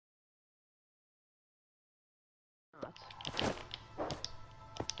out.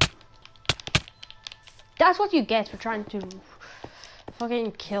 That's what you get for trying to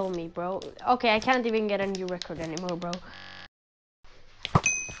fucking kill me, bro. Okay, I can't even get a new record anymore, bro.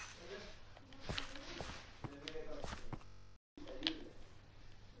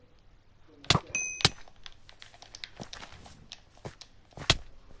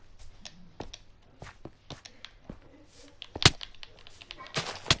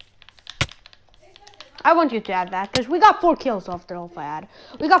 I want you to add that, because we got 4 kills after all, Faiyad.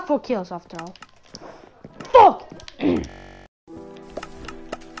 We got 4 kills after all. Fuck!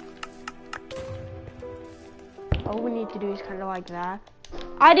 All we need to do is kind of like that.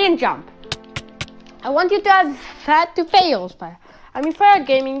 I didn't jump. I want you to add that to fails, but I mean, Faiyad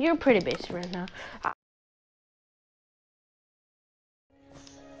Gaming, you're pretty busy right now.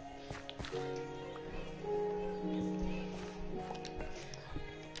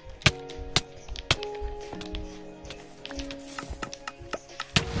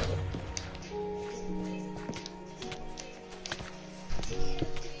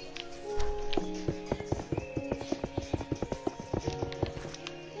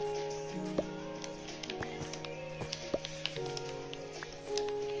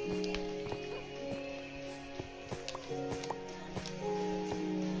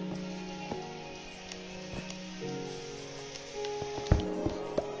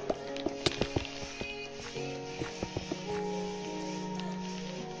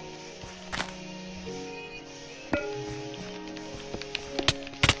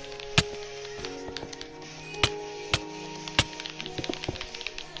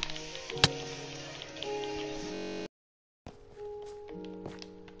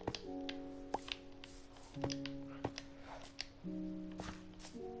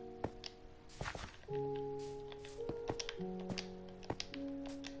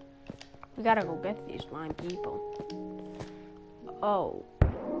 We gotta go get these 9 people. Oh.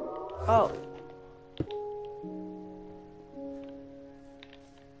 Oh.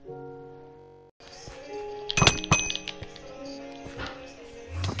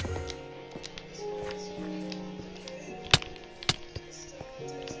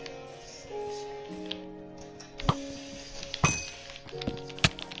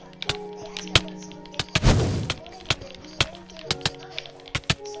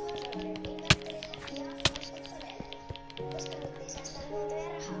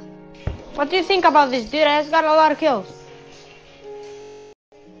 What do you think about this dude? Has got a lot of kills.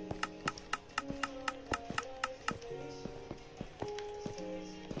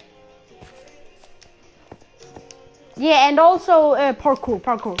 Yeah, and also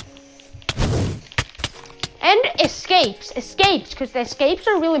parkour. And escapes, because the escapes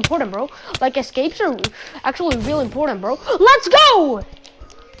are really important, bro. Like, escapes are actually really important, bro. Let's go!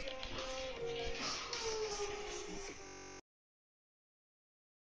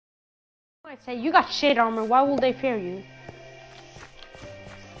 I say, you got shit armor, why will they fear you?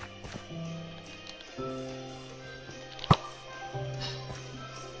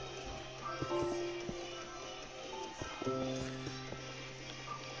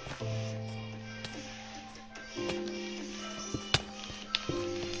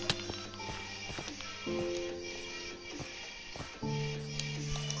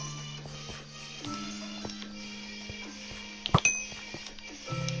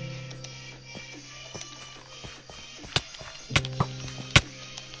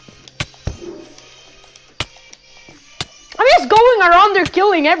 Going around there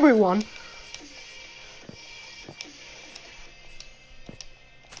killing everyone.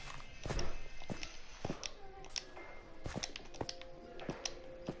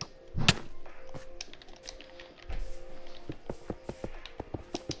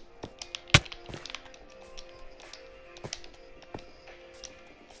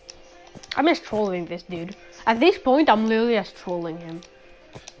 I'm just trolling this dude. At this point, I'm literally just trolling him.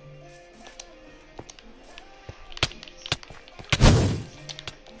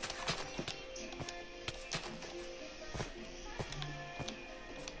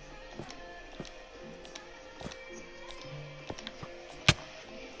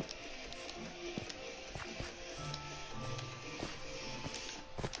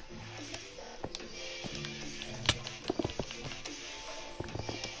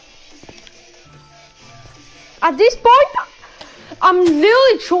 At this point, I'm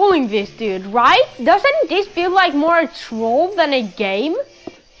literally trolling this dude, right? Doesn't this feel like more a troll than a game?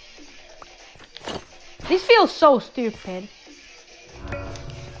 This feels so stupid.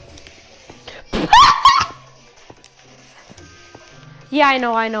 Yeah, I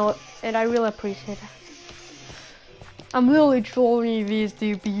know, and I really appreciate it. I'm literally trolling these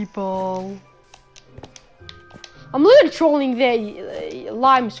two people. I'm literally trolling the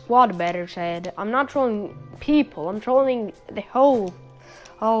Lime Squad, better said. I'm not trolling people, I'm trolling the whole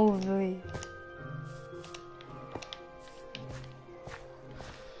of the...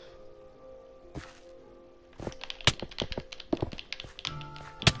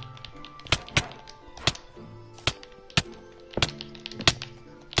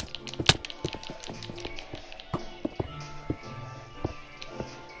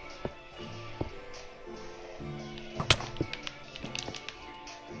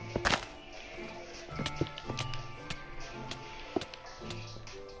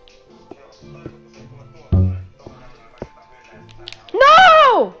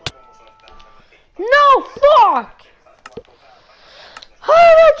 No! No, fuck!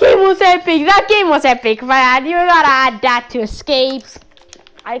 Oh, that game was epic. That game was epic, man. You gotta add that to escapes.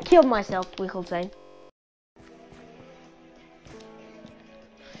 I killed myself, we could say.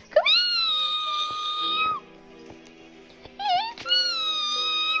 Come here!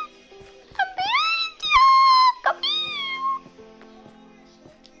 I'm behind you! Come here!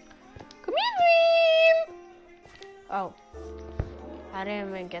 Come here, Dream! Oh. I didn't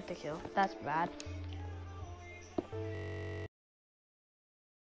even get the kill. That's bad.